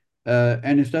steam.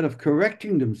 And instead of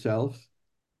correcting themselves,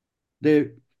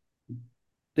 they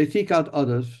they seek out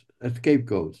others as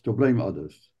scapegoats to blame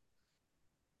others.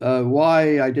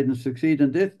 Why I didn't succeed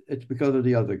in this? It's because of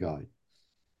the other guy.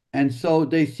 And so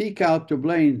they seek out to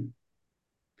blame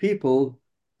people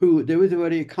who there is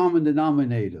already a common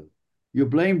denominator. You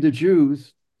blame the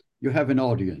Jews, you have an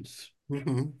audience.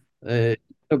 Mhm.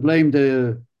 To blame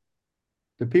the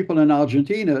people in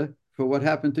Argentina for what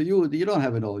happened to you don't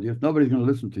have an audience. Nobody's going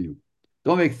to listen to you.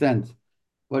 Don't make sense.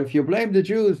 But if you blame the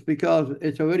Jews because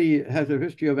it already has a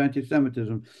history of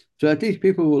anti-Semitism, so at least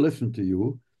people will listen to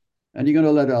you, and you're going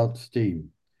to let out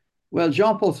steam. Well,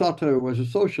 Jean-Paul Sartre was a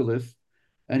socialist,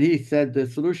 and he said the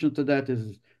solution to that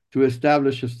is to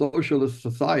establish a socialist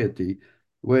society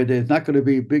where there's not going to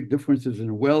be big differences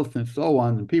in wealth and so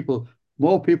on, and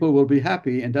more people will be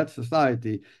happy in that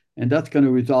society, and that's going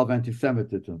to resolve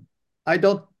anti-Semitism. I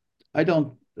don't, I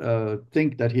don't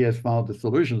think that he has found the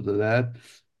solution to that,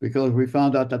 because we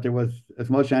found out that there was as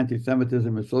much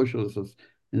anti-Semitism and socialism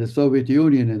in the Soviet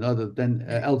Union and other than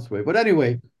elsewhere. But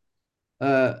anyway,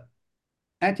 uh,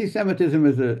 anti-Semitism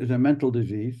is a mental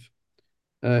disease.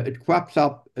 It crops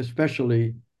up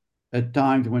especially at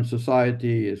times when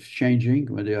society is changing,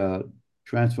 when there are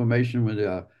transformation, when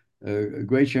there are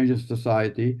great changes in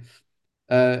society.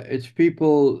 It's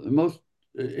people most.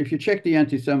 If you check the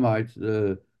anti-Semites,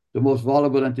 the most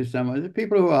vulnerable anti-Semites, are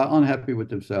people who are unhappy with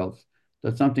themselves,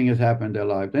 that something has happened in their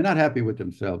life. They're not happy with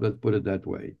themselves. Let's put it that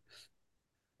way.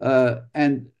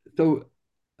 And so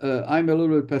I'm a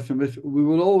little bit pessimistic. We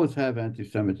will always have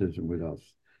anti-Semitism with us.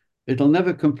 It'll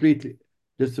never completely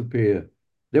disappear.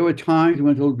 There were times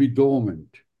when it'll be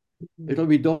dormant. Mhm.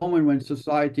 It'll be dormant when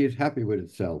society is happy with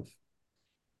itself.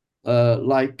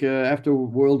 Like after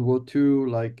World War II,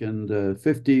 like in the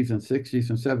 50s and 60s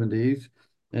and 70s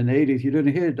and 80s, you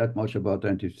didn't hear that much about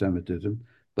anti-Semitism.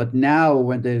 But now,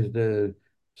 when there's the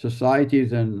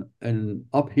societies and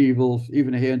upheavals,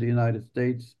 even here in the United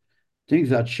States,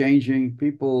 things are changing.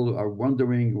 People are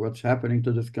wondering what's happening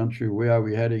to this country. Where are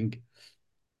we heading?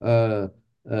 Uh,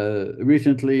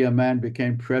 Recently, a man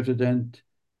became president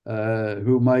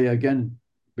who may again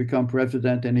become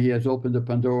president, and he has opened the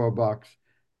Pandora box.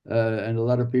 And a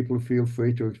lot of people feel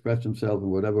free to express themselves in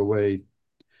whatever way.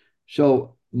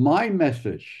 So, my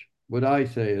message, what I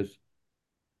say is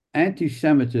anti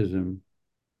Semitism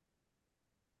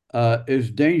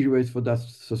is dangerous for the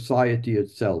society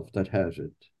itself that has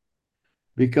it.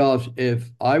 Because if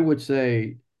I would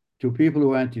say to people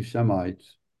who are anti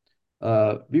Semites,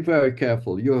 be very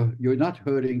careful. You're not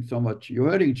hurting so much.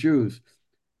 You're hurting Jews,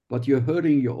 but you're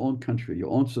hurting your own country,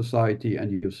 your own society,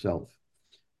 and yourself.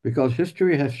 Because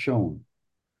history has shown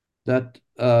that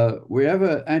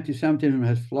wherever anti-Semitism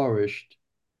has flourished,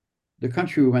 the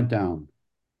country went down.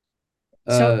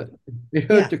 So, Uh, it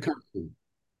hurt yeah. the country,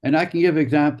 and I can give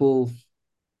examples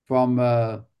from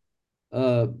uh,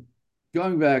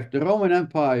 going back. The Roman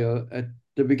Empire at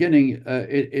the beginning,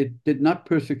 it did not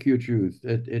persecute Jews.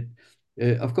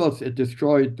 Of course, it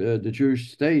destroyed the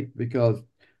Jewish state because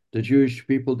the Jewish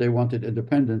people they wanted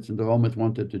independence, and the Romans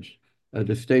wanted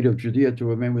the state of Judea to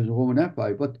remain within the Roman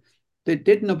Empire. But they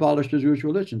didn't abolish the Jewish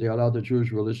religion. They allowed the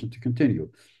Jewish religion to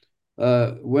continue.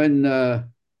 Uh, when uh,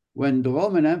 when the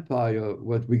Roman Empire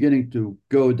was beginning to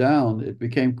go down, it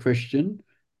became Christian,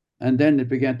 and then it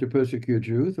began to persecute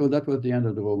Jews. So that was the end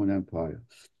of the Roman Empire.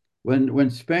 When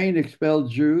Spain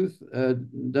expelled Jews,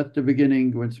 that's the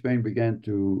beginning when Spain began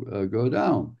to go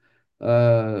down.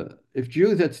 If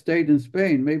Jews had stayed in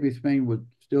Spain, maybe Spain would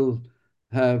still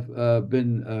have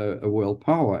been a world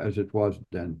power as it was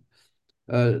then.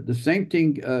 The same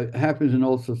thing happens in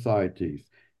all societies,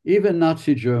 even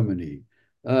Nazi Germany.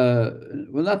 Uh,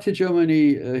 well, Nazi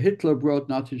Germany, Hitler brought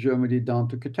Nazi Germany down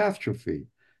to catastrophe.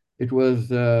 It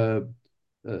was uh,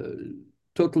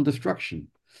 total destruction.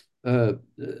 Uh,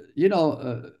 uh, you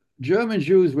know, German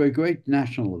Jews were great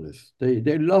nationalists.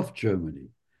 They loved Germany.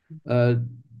 Uh,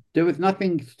 there was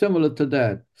nothing similar to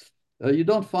that. You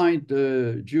don't find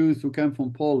Jews who come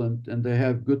from Poland and they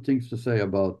have good things to say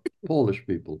about Polish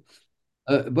people.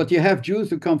 But you have Jews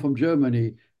who come from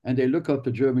Germany and they look up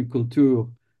the German culture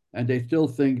and they still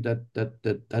think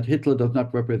that Hitler does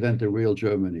not represent the real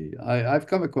Germany. I've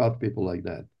come across people like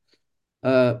that.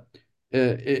 Uh,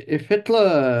 if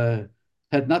Hitler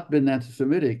had not been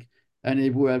anti-Semitic and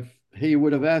he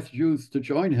would have asked Jews to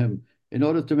join him in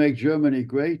order to make Germany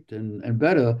great and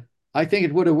better, I think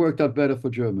it would have worked out better for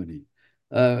Germany.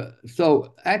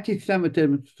 So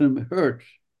anti-Semitism hurts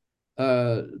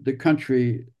the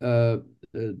country. The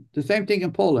same thing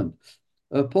in Poland.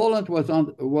 Poland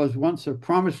was once a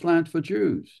promised land for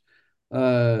Jews.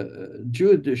 The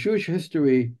Jewish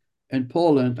history in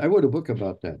Poland. I wrote a book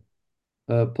about that.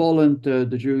 Poland,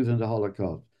 the Jews, and the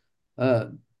Holocaust. Uh,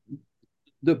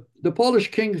 the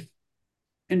Polish kings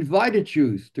invited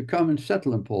Jews to come and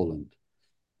settle in Poland.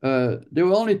 There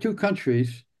were only two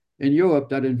countries in Europe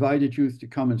that invited Jews to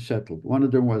come and settle. One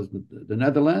of them was the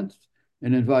Netherlands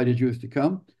and invited Jews to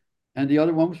come, and the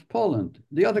other one was Poland.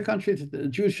 The other countries, the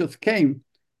Jews just came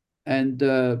and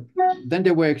then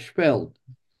they were expelled.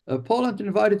 Poland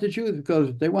invited the Jews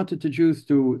because they wanted the Jews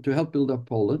to help build up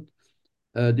Poland,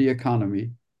 the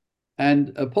economy.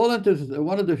 And Poland is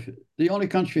one of the only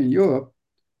country in Europe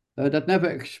that never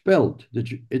expelled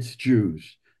its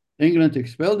Jews. England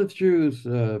expelled its Jews,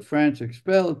 France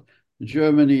expelled,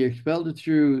 Germany expelled its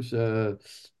Jews,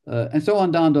 and so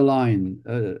on down the line,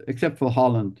 except for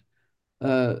Holland.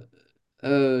 Uh,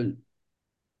 uh,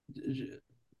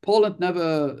 Poland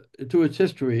never, to its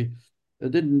history,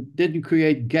 didn't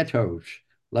create ghettos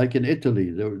like in Italy.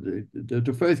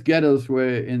 The first ghettos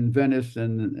were in Venice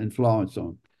and Florence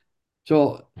on.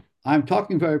 So I'm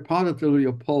talking very positively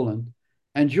of Poland,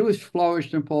 and Jews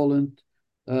flourished in Poland.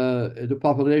 The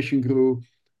population grew.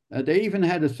 They even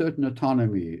had a certain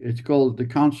autonomy. It's called the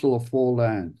Council of Four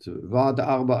Lands, Vade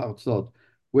Arba Arzot,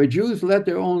 where Jews led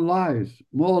their own lives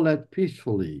more or less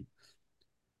peacefully.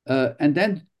 And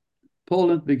then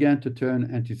Poland began to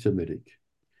turn anti-Semitic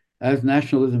as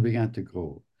nationalism began to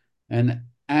grow. And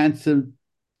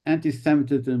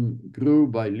anti-Semitism grew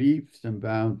by leaps and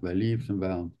bounds, by leaps and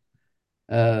bounds.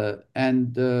 Uh,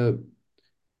 and uh,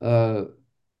 uh,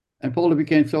 and Poland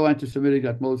became so anti-Semitic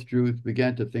that most Jews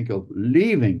began to think of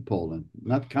leaving Poland,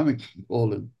 not coming to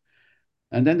Poland.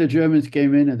 And then the Germans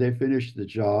came in and they finished the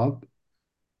job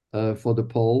for the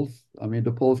Poles. I mean,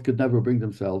 the Poles could never bring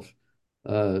themselves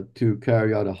to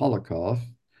carry out a Holocaust.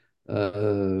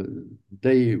 Uh,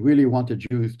 they really wanted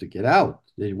Jews to get out.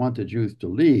 They wanted Jews to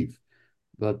leave,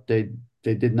 but they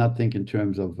did not think in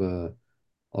terms of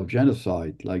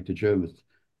genocide like the Germans.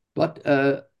 But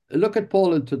look at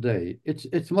Poland today.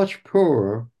 It's much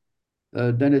poorer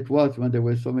than it was when there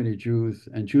were so many Jews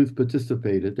and Jews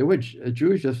participated. There were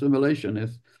Jewish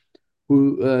assimilationists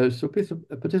who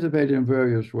participated in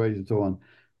various ways and so on.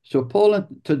 So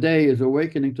Poland today is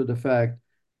awakening to the fact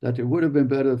that it would have been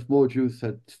better if more Jews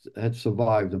had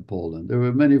survived in Poland. There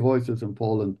were many voices in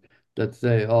Poland that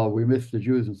say, "Oh, we miss the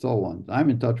Jews" and so on. I'm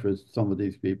in touch with some of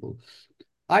these people.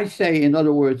 I say, in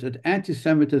other words, that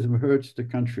anti-Semitism hurts the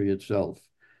country itself.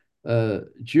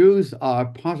 Jews are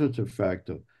a positive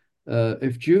factor.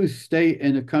 If Jews stay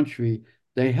in a country,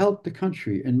 they help the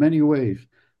country in many ways.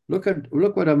 Look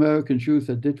what American Jews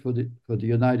have did for the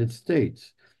United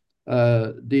States.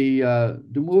 The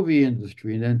movie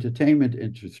industry and entertainment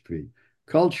industry,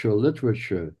 culture,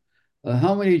 literature.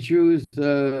 How many Jews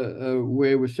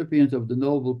were recipients of the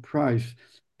Nobel Prize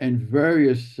in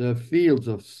various fields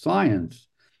of science?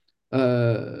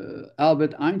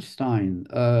 Albert Einstein,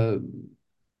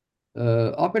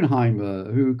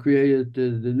 Oppenheimer, who created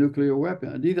the nuclear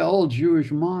weapon. These are all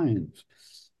Jewish minds.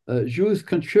 Jews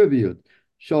contribute.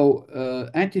 So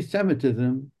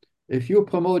anti-Semitism, if you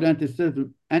promote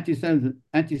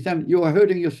anti-Semitism, you are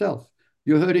hurting yourself.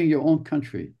 You're hurting your own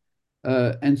country.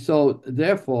 And so,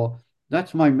 therefore,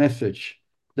 that's my message,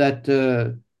 that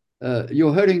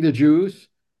you're hurting the Jews,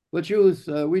 but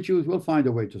we Jews will find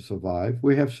a way to survive.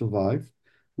 We have survived.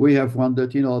 We have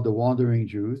wandered, the wandering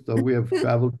Jews. So we have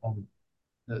traveled from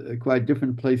quite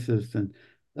different places.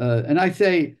 And I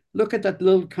say, look at that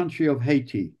little country of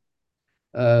Haiti.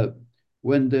 Uh,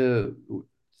 when the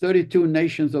 32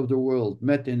 nations of the world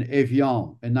met in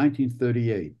Evian in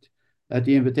 1938 at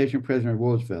the invitation of President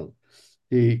Roosevelt,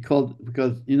 he called,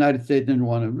 because the United States didn't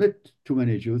want to admit too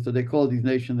many Jews, so they called these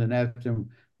nations and asked them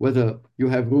whether you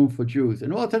have room for Jews.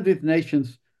 And all of these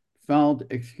nations found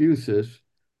excuses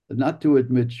not to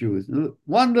admit Jews.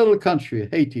 One little country,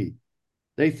 Haiti,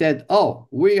 they said, "Oh,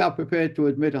 we are prepared to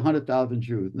admit 100,000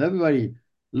 Jews." And everybody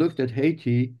looked at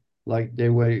Haiti like they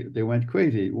went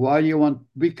crazy. Why do you want?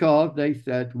 Because they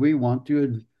said, "We want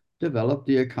to develop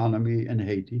the economy in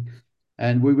Haiti."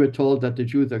 And we were told that the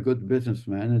Jews are good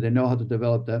businessmen and they know how to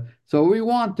develop that. So we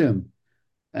want them.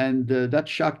 And that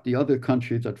shocked the other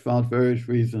countries that found various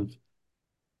reasons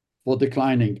for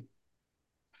declining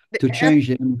to change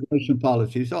their immigration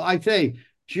policy. So I say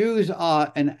Jews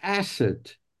are an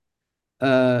asset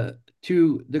uh,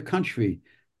 to the country.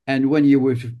 And when you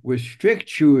restrict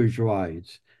Jewish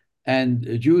rights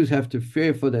and Jews have to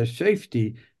fear for their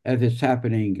safety, as it's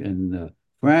happening in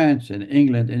France and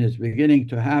England, and it's beginning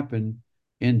to happen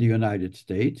in the United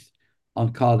States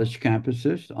on college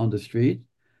campuses, on the street,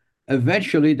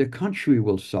 eventually the country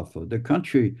will suffer. The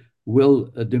country will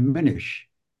diminish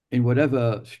in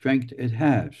whatever strength it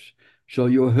has. So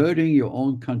you're hurting your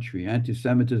own country.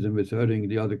 Anti-Semitism is hurting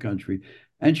the other country.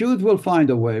 And Jews will find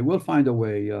a way, will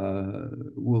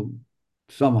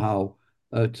somehow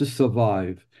to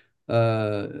survive.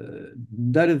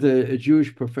 That is a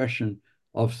Jewish profession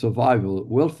of survival.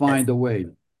 We'll find a way.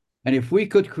 And if we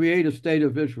could create a state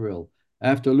of Israel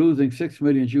after losing 6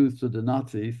 million Jews to the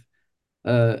Nazis,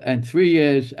 and 3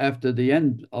 years after the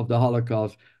end of the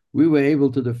Holocaust, we were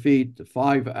able to defeat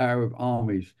 5 Arab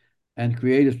armies and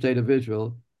create a state of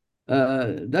Israel.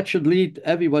 That should lead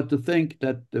everyone to think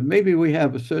that maybe we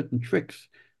have a certain tricks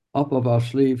up of our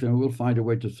sleeves and we'll find a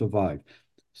way to survive.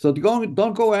 So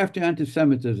don't go after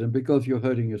anti-Semitism because you're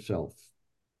hurting yourself.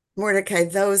 Mordecai,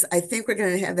 I think we're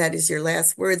going to have that as your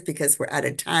last words because we're out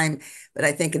of time, but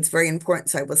I think it's very important.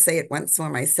 So I will say it once more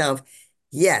myself.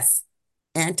 Yes,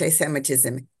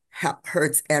 anti-Semitism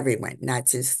hurts everyone, not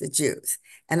just the Jews.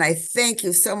 And I thank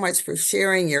you so much for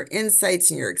sharing your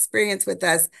insights and your experience with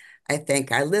us. I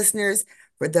thank our listeners.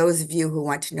 For those of you who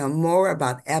want to know more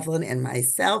about Evelyn and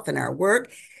myself and our work,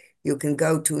 you can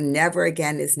go to Never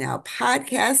Again Is Now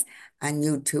podcast on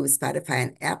YouTube, Spotify,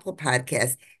 and Apple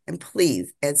Podcasts. And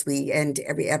please, as we end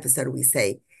every episode, we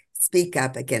say, speak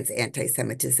up against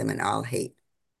anti-Semitism and all hate.